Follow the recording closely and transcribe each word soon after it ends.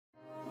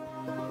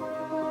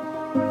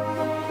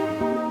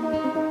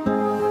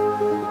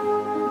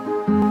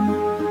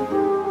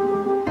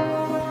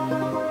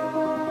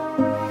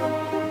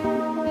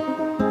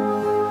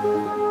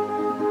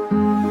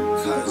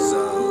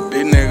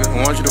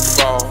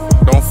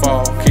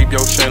fall, keep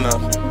your chin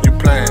up. You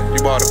playin', you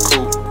bought a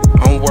coupe.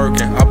 I'm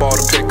working, I bought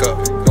a pickup.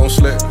 Don't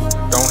slip,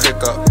 don't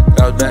hiccup.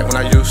 That was back when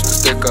I used to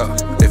stick up.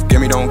 If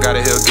Gimme don't got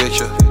it, he'll get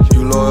ya.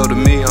 You loyal to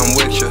me, I'm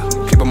with ya.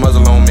 Keep a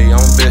muzzle on me,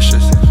 I'm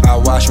vicious. I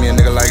wash me a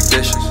nigga like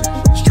dishes.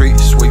 Street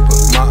sweeper,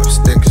 mop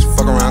sticks.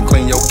 Fuck around,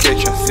 clean your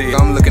kitchen. See,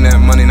 I'm looking at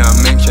money, not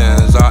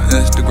mentions. Our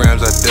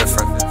Instagrams are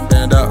different.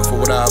 Stand up for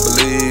what I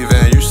believe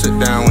in. You sit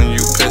down when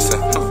you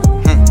pissin'.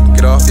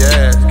 Get off your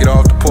ass, get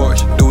off the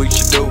porch, do what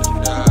you do.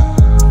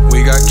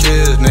 We got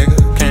kids, nigga,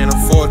 can't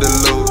afford to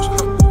lose.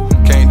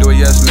 Can't do it,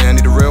 yes man,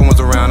 need the real ones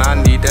around, I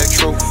need that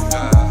truth.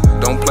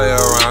 Don't play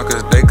around,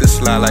 cause they could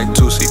slide like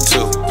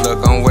 2C2.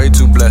 Look, I'm way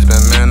too blessed,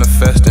 been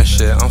manifesting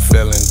shit, I'm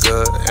feeling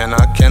good. And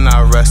I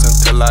cannot rest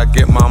until I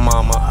get my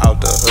mama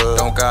out the hood.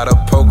 Don't got a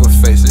poker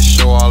face, it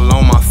show all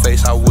on my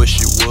face, I wish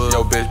you would.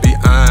 Yo bitch be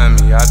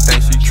eyeing me, I think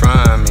she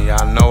trying me,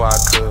 I know I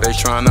could. They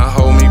tryna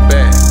hold me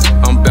back,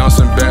 I'm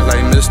bouncing back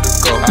like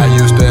Mystical. I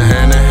used to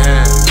hand in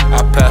hand,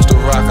 I passed the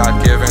rock, I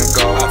give and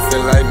go. I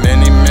feel like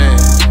many men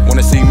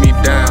wanna see me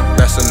down,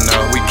 that's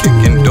enough. We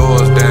kicking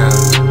doors down,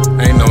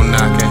 ain't no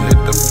knocking, hit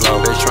the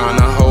floor. They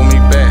tryna hold me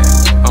back,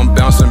 I'm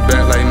bouncing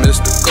back like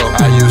Mystical.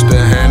 I used to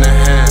hand in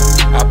hand,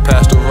 I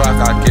passed the rock,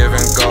 I give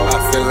and go.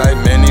 I feel like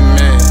many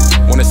men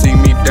wanna see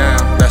me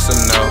down, that's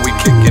enough. We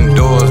kicking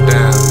doors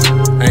down,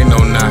 ain't no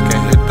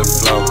knocking, hit the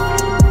floor.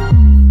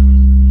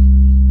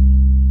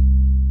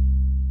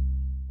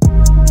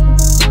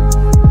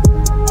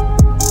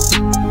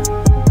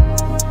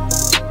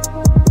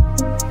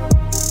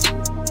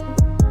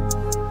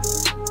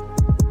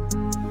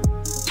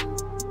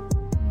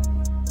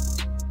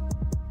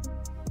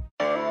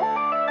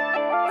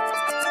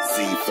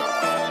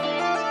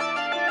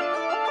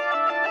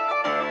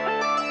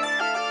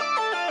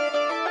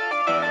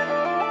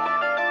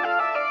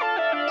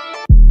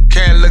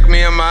 Can't look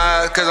me in my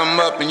eyes cause I'm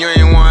up and you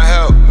ain't want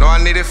help. No,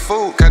 I needed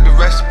food, got the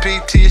recipe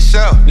to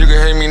yourself. You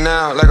can hate me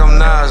now like I'm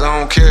Nas, I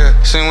don't care.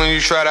 Seen when you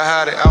try to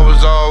hide it, I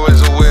was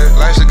always aware.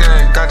 Life's a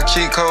game, got the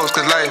cheat codes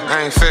cause life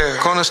ain't fair.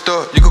 Corner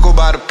store, you could go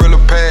buy the Brillo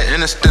pad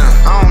and a stem.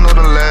 I don't know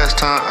the last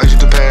time I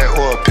used a pad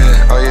or a pen.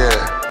 Oh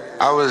yeah,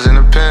 I was in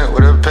a pen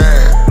with a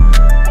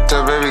pad.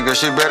 Tell baby girl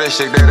she better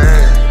shake that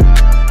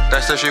ass.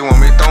 That's if she want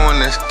me throwing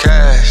this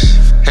cash.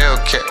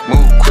 Hellcat,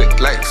 move quick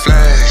like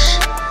Flash.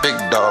 Big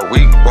dog,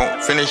 we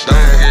won't finish. Don't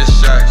get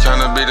shot,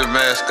 tryna be the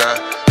mascot.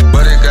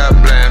 But it got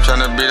bland,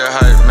 tryna be the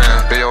hype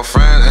man. Be your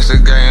friend,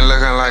 Instagram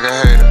looking like a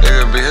hater. It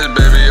could be his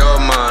baby or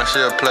mine, she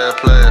a player.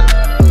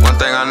 One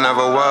thing I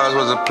never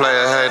was a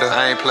player hater.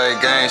 I ain't played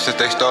games since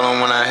they stole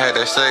them when I had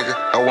that Sega.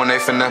 Or when they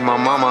finessed my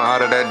mama out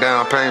of that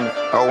down payment.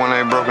 Or when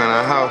they broke in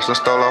the house and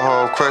stole a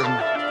whole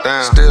Christmas.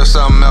 Damn. Still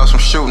something else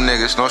from shooting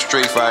niggas, no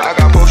street fighting. I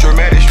got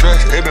post-traumatic stress,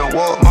 it been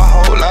war my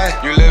whole life.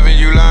 You live and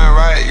you learn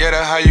right, yeah,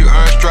 that's how you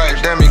earn stripes.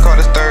 Damn, he caught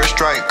his third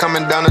strike,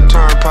 coming down the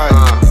turnpike.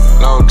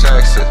 No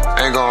taxes,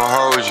 ain't gon'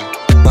 hold you.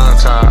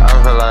 Sometimes I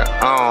feel like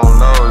I don't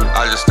know you.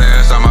 I just stay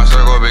inside my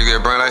circle, big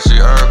get brain like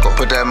she Urkel.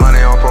 Put that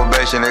money on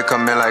probation, it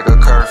come in like a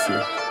curfew.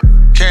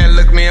 Can't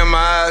look me in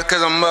my eyes cause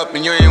I'm up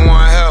and you ain't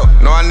want help.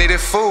 No, I needed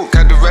food,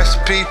 got the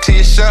recipe to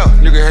yourself.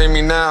 You can hate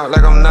me now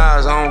like I'm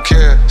Nas, I don't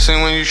care.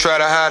 Seen when you try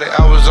to hide it,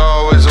 I was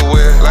always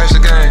aware. Life's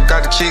a game,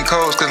 got the cheat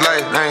codes cause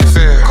life ain't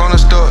fair.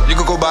 Corner store, you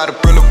could go buy the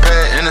Brillo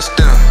pad and a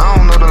stem. I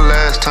don't know the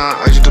last time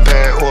I used a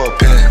pad or a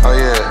pen. Oh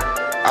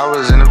yeah, I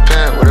was in a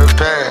pen with a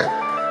pad.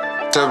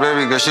 Tell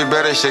baby girl she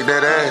better shake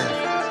that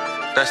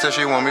ass. That's if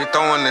she want me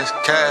throwing this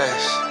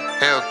cash.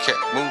 Hellcat,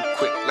 move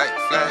quick like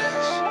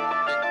Flash.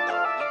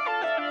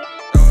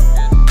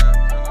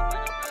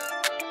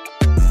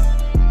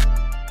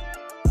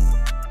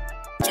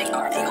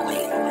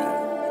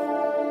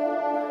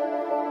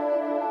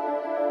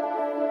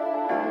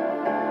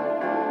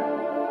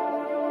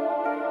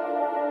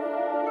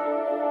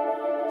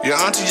 Your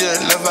auntie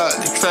just left out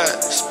the trap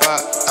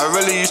spot. I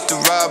really used to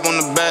rob on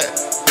the back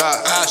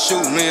block. I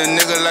shoot me a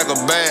nigga like a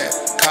bad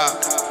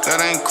cop. That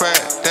ain't crack,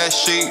 that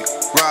shit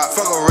rock.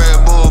 Fuck a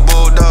Red Bull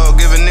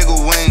Bulldog, give a nigga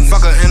wings.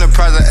 Fuck a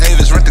Enterprise of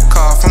Avis, rent the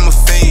car from a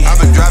fiend. I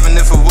been driving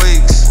it for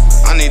weeks,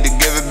 I need to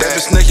give it back.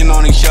 They been snitching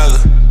on each other,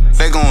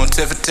 they gon'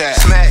 tit for tat.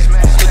 Smack,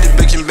 hit the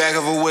bitch in back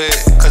of a wig,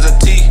 cause her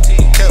teeth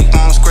kept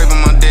on scraping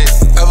my dick.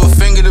 Ever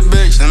finger the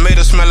bitch and made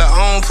her smell her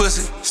own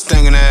pussy?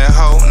 Stinking that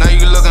hoe, now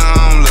you looking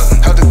how I'm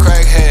looking. Help the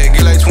crackhead,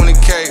 get like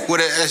 20K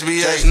with an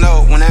SBH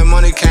note. When that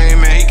money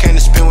came in, he came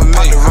to spend with me.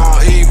 Popped the wrong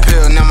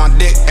E-pill, now my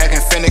dick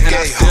acting finna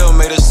gay. Still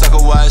made a sucker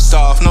white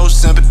soft, no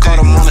sympathy.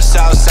 Caught him on the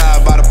south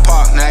side by the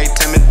park, now he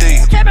Timothy.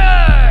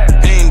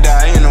 He ain't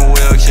die, he in a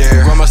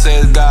wheelchair. Grandma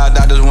says God,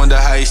 doctors wonder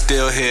how he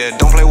still here.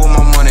 Don't play with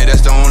my money,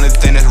 that's the only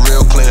thing that's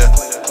real clear.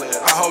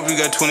 I hope you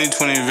got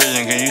 20/20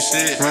 vision, can you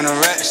see it? Run a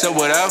rack, so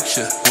without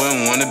you,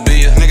 wouldn't wanna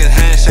be a niggas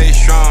handshake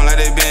strong like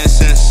they being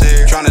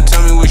sincere. Tryna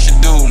tell me what you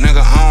do,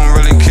 nigga, I don't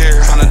really care.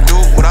 Tryna do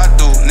what I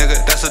do, nigga,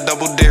 that's a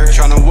double dare.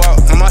 Tryna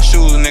walk in my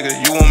shoes, nigga,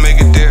 you won't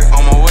make it there.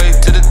 On my way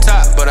to the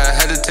top, but I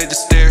had to take the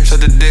stairs. So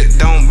the dick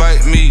don't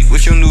bite me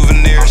with your new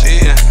veneers. I'm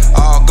eating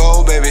all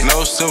gold, baby,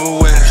 no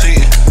silverware.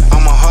 Cheating,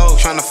 I'm a hoe,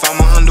 tryna find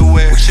my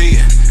underwear.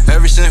 Cheating,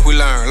 ever since we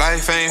learned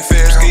life ain't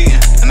fair. Skiing,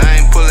 and I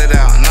ain't pulling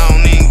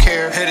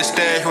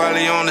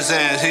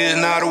understands, he is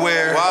not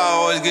aware. Why I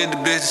always get the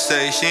bitch to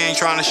say she ain't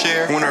trying to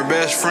share when her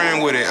best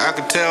friend with it. I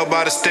could tell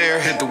by the stare.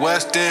 Hit the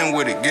West End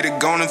with it, get it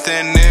going in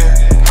thin air.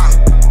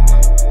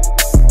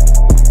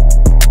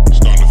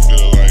 Starting to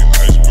feel like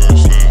Iceberg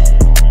slam.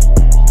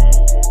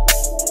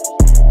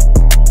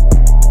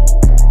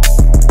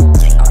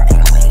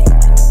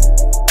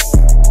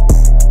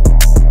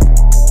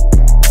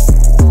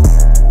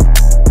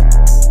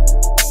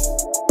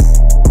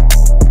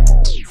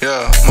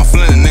 Yeah, my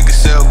Flint nigga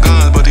sell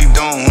guns, but he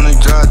don't. When he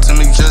drive to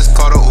me, just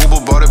called a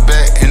Uber, bought it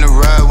back in the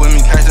ride with me.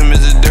 Asked him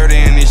is it dirty,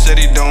 and he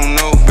said he don't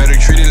know. Better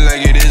treat it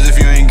like it is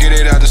if you ain't get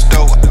it out the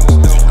stove.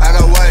 I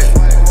got white,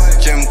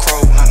 Jim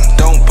Crow,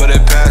 don't put it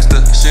past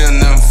her. She a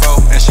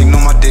nympho, and she know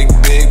my dick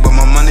big, but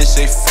my money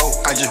say folk.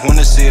 I just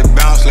wanna see it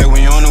bounce like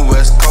when you on the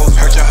West Coast.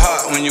 Hurt your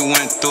heart when you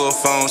went through a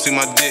phone, see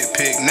my dick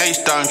pic. Now you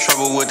starting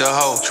trouble with the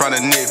hoe,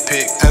 tryna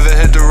nitpick. Ever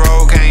hit the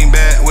road, came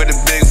back with a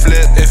big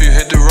flip. If you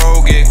hit the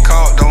road, get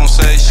caught, don't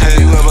say shit.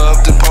 Have you ever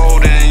up the pole,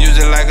 then use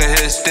it like a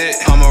hit stick?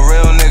 I'm a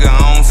real nigga,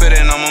 I don't fit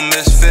in, I'm a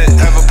misfit.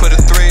 Ever put a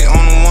 3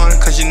 on the 1,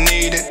 cause you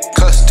need it?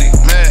 Custody,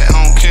 mad,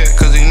 I don't care,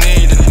 cause he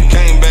needed it.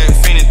 Came back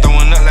fiending,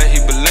 throwing up like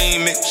he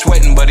believe me.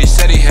 Sweating, but he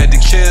said he had the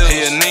chills,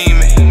 he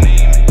anemic.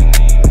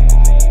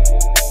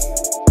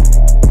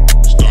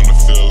 Starting to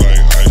feel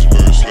like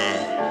Iceberg slam.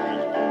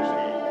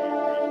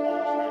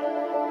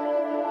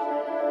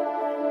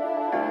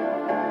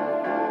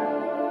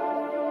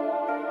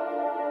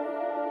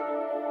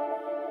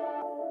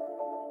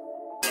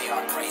 They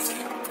are crazy.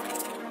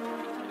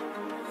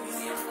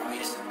 Easy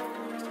information.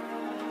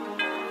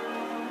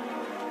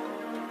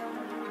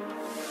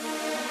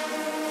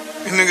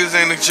 These niggas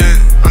ain't legit,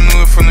 I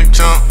knew it from the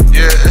jump.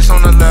 Yeah, it's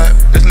on the lap,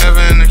 it's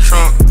never in the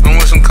trunk. I'm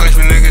with some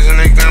country niggas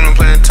and they gambling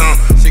playing tongue.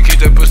 She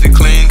keep that pussy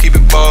clean, keep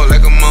it bald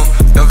like a monk.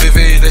 Yo,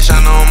 VV, they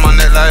shine on my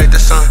neck like the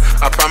sun.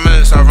 I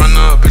promise I run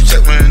up and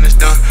check when it's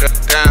done.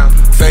 Damn,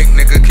 fake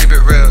nigga, keep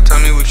it real, tell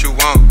me what you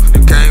want.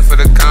 You came for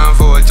the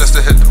convo or just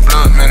to hit the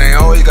blunt. Man, they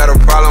always got a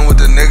problem with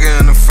the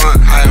nigga in the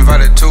front. I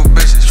invited 2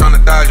 bitches,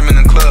 tryna dodge him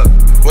in the club.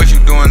 What you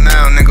doing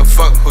now, nigga,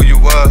 fuck who you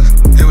was.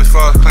 He was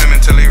false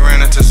claiming till he ran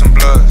into some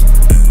bloods.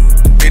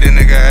 Beat a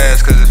nigga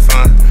ass cause it's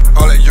fun.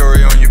 All that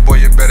jewelry on you,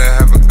 boy, you better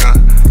have a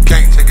gun.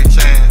 Can't take a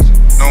chance,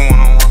 no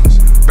one-on-ones.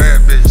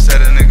 Bad bitch set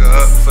a nigga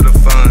up for the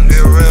fun.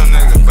 He a real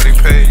nigga, but he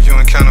paid you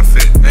in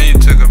counterfeit. And you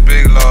took a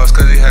big loss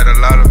cause he had a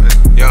lot of it.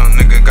 Young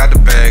nigga got the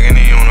bag and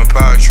he on a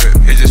power trip.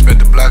 He just spent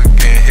the block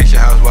again, hit your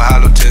house with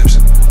hollow tips.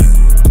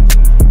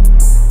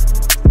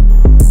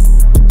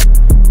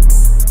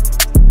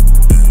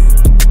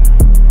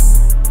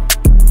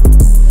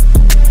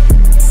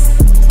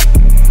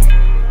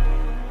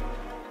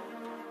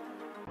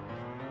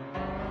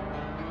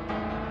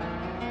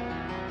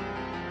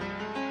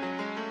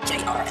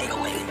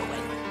 JR808.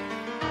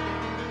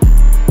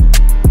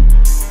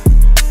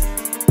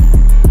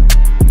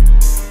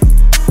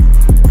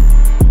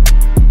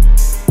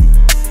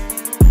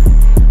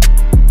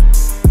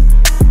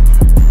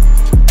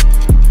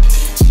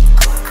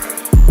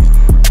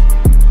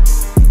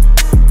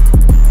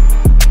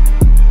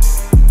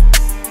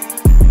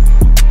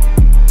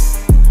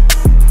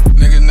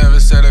 Niggas never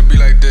said it'd be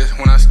like this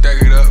when I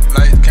stack it up.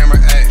 Lights, camera,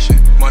 action.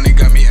 Money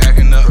got me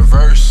acting up.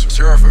 Reverse,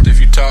 surfer. If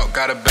you talk,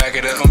 gotta back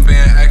it up. If I'm being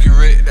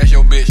accurate, that's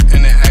your bitch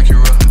and then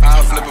Acura.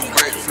 I'll flip a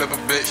brick, flip a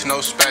bitch,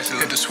 no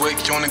spatula. Hit the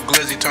switch on the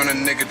glizzy, turn a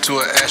nigga to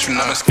an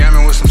astronaut. I'm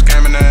scamming with some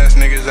scamming ass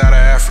niggas out of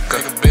Africa.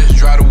 Take a bitch,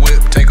 drive the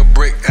whip, take a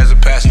brick as a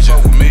passenger.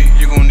 Fuck with me,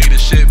 you gon' need a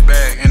shit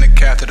bag and a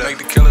catheter. Make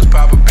the killers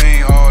pop a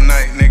bean all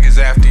night, niggas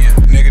after you.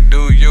 Nigga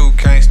do you,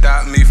 can't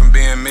stop me from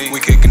being me. We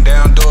kicking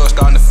down doors,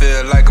 starting to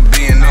feel like a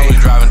B&A. I was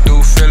driving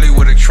through Philly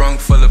with a trunk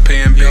full of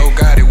P&B. Yo,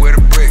 got it with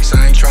the bricks,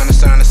 I ain't tryna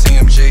sign a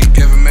CMG.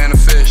 Give a man a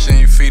fish and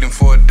you feed him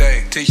for a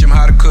day. Teach him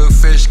how to cook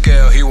fish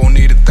scale, he won't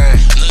need a thing.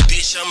 Look,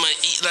 bitch, I'ma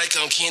eat like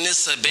I'm Kenneth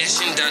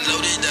Sebastian.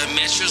 Downloaded the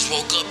mattress,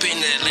 woke up in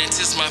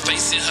Atlantis. My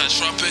face in her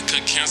tropical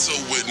cancer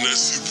with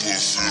Nessie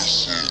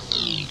Professor.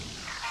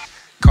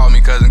 Call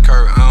me Cousin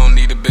Kurt, I don't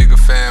need a bigger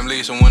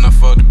family. So when I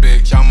fuck the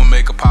bitch, I'ma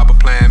make a pop a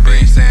plan.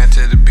 Bring sand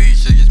to the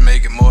beach, it just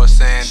make it more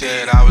sandy.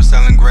 Shit, I was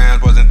selling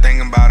grams, wasn't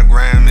thinking about a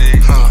Grammy.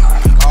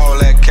 All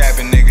that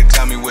capping, nigga,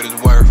 tell me what it's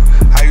worth.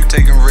 How you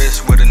taking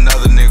risks with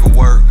another nigga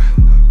work?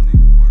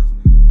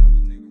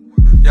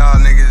 Y'all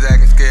niggas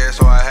acting scared,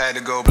 so I had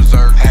to go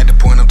berserk. Had to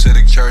point them to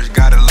the church,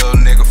 got a little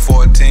nigga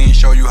 14,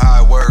 show you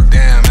how it work.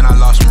 Damn, and I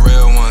lost some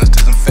real ones to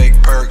some fake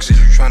perks. Is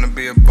you tryna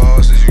be a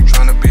boss, is you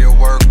tryna be a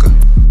worker?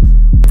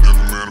 Give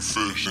a man a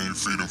fish and you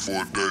feed him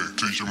for a day.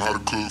 Teach him how to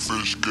cook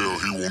fish scale,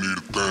 he won't eat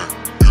a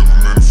thing.